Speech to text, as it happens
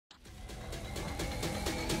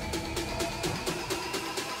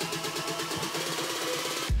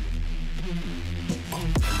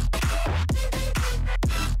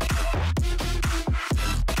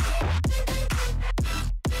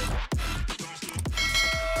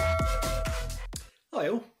Hi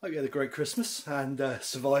all, hope you had a great Christmas and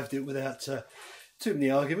survived it without too many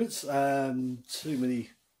arguments, too many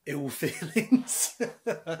ill feelings.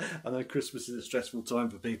 I know Christmas is a stressful time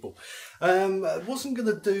for people. I wasn't going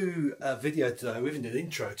to do a video today with an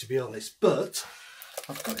intro, to be honest, but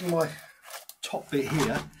I've got in my top bit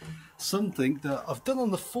here something that I've done on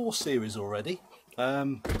the 4 Series already,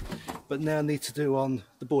 but now need to do on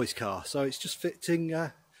the boys' car. So it's just fitting,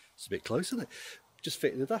 it's a bit close, isn't it? Just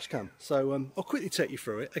fitting the dash cam. So I'll quickly take you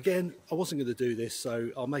through it. Again, I wasn't going to do this,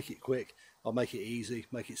 so I'll make it quick, I'll make it easy,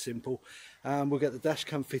 make it simple. We'll get the dash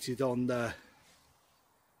cam fitted on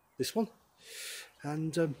this one,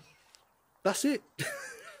 and that's it.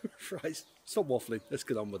 Right, stop waffling, let's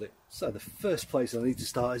get on with it. So the first place I need to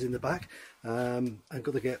start is in the back. I've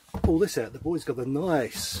got to get all this out. The boy's got a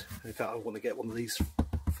nice, in fact I want to get one of these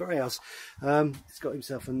for ours. He's got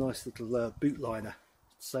himself a nice little boot liner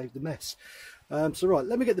to save the mess. So right,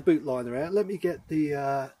 let me get the boot liner out, let me get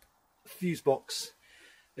the fuse box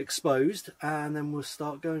exposed, and then we'll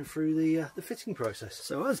start going through the fitting process.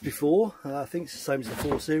 So as before, I think it's the same as the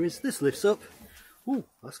 4 Series. This lifts up. Ooh,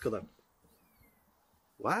 that's got a,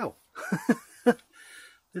 wow.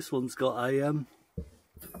 This one's got a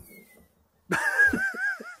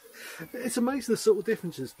it's amazing the subtle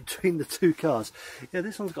differences between the two cars. Yeah,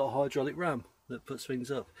 this one's got a hydraulic ram that puts things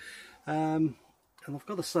up. And I've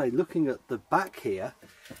got to say, looking at the back here,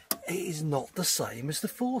 it is not the same as the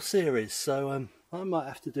 4 Series. So I might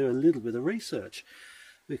have to do a little bit of research,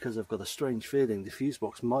 because I've got a strange feeling the fuse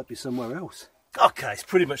box might be somewhere else. Okay, it's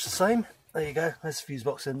pretty much the same. There you go, there's the fuse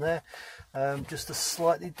box in there. Just a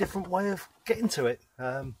slightly different way of getting to it.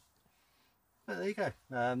 But there you go.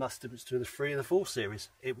 That's the difference between the 3 and the 4 Series,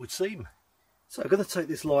 it would seem. So I'm going to take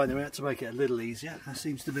this liner out to make it a little easier. There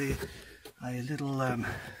seems to be a little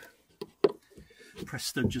press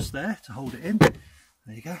stud just there to hold it in.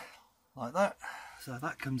 There you go, like that. So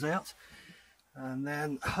that comes out, and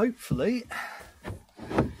then hopefully,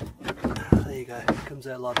 there you go, it comes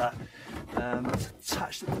out like that. It's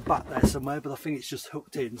attached at the back there somewhere, but I think it's just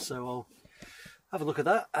hooked in, so I'll have a look at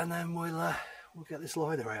that, and then we'll get this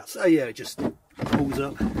liner out. So yeah, it just pulls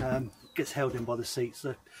up, gets held in by the seats.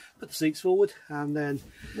 So put the seats forward and then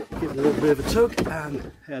give it a little bit of a tug,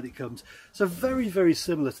 and out it comes. So very, very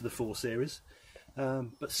similar to the 4 Series,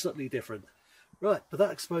 but subtly different. Right, but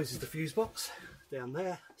that exposes the fuse box down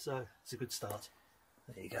there, so it's a good start.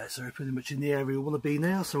 There you go, so we're pretty much in the area we want to be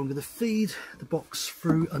now. So I'm going to feed the box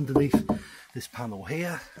through underneath this panel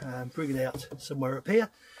here, and bring it out somewhere up here,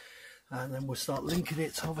 and then we'll start linking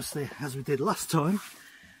it, obviously as we did last time,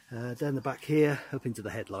 down the back here up into the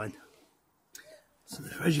headline. So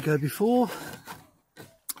as you go before,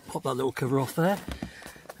 pop that little cover off there,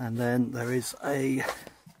 and then there is a,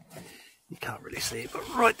 you can't really see it,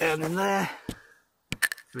 but right down in there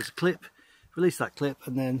there's a clip. Release that clip,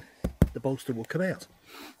 and then the bolster will come out.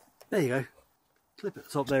 There you go, clip at the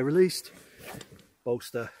top there released,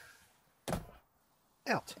 bolster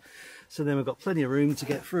out. So then we've got plenty of room to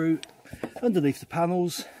get through underneath the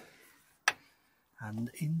panels and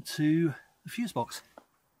into the fuse box.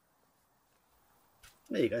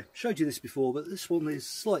 There you go, showed you this before, but this one is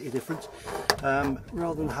slightly different.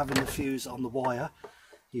 Rather than having the fuse on the wire,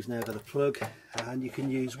 you've now got a plug, and you can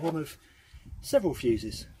use one of several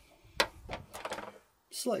fuses.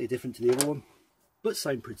 Slightly different to the other one, but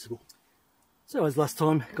same principle. So as last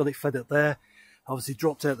time, got it fed up there, obviously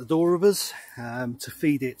dropped out the door rubbers to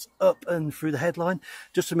feed it up and through the headline.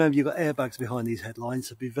 Just remember, you've got airbags behind these headlines,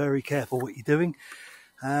 so be very careful what you're doing.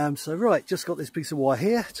 So right, just got this piece of wire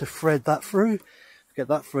here to thread that through, get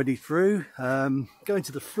that threaded through. Going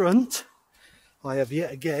to the front, I have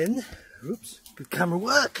yet again, oops, good camera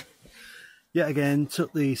work, yet again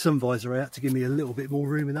took the sun visor out to give me a little bit more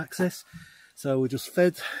room and access. So we'll just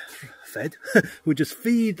we'll just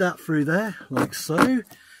feed that through there like so, and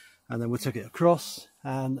then we'll take it across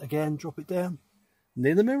and again drop it down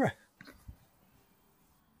near the mirror.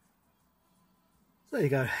 So there you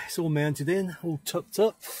go, it's all mounted in, all tucked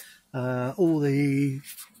up, all the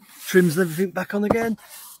trims and everything back on again,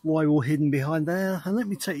 wire all hidden behind there. And let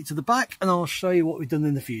me take you to the back and I'll show you what we've done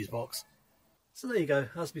in the fuse box. So there you go,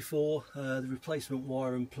 as before, the replacement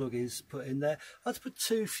wire and plug is put in there. I had to put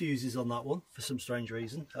 2 fuses on that one for some strange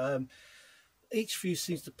reason. Each fuse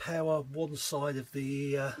seems to power one side of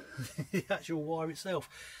the, the actual wire itself,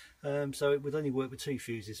 so it would only work with 2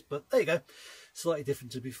 fuses. But there you go, slightly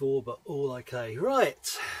different to before, but all okay.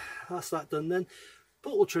 Right, that's that done then.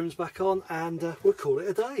 Put all the trims back on, and we'll call it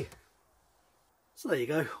a day. So there you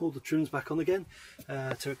go, all the trims back on again.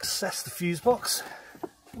 To access the fuse box,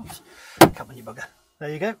 oops, come on you bugger, there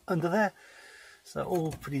you go, under there. So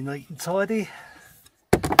all pretty neat and tidy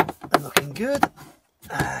and looking good.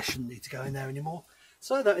 Shouldn't need to go in there anymore.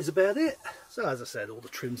 So that is about it. So as I said, all the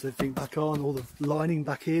trims and everything back on, all the lining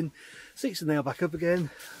back in, seats are now back up again.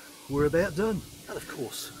 We're about done. And of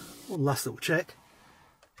course, one last little check.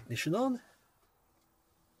 Ignition on.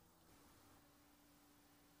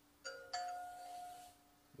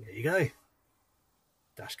 There you go.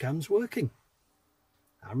 Dash cam's working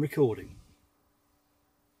and recording.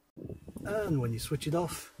 And when you switch it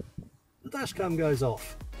off, the dash cam goes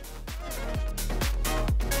off.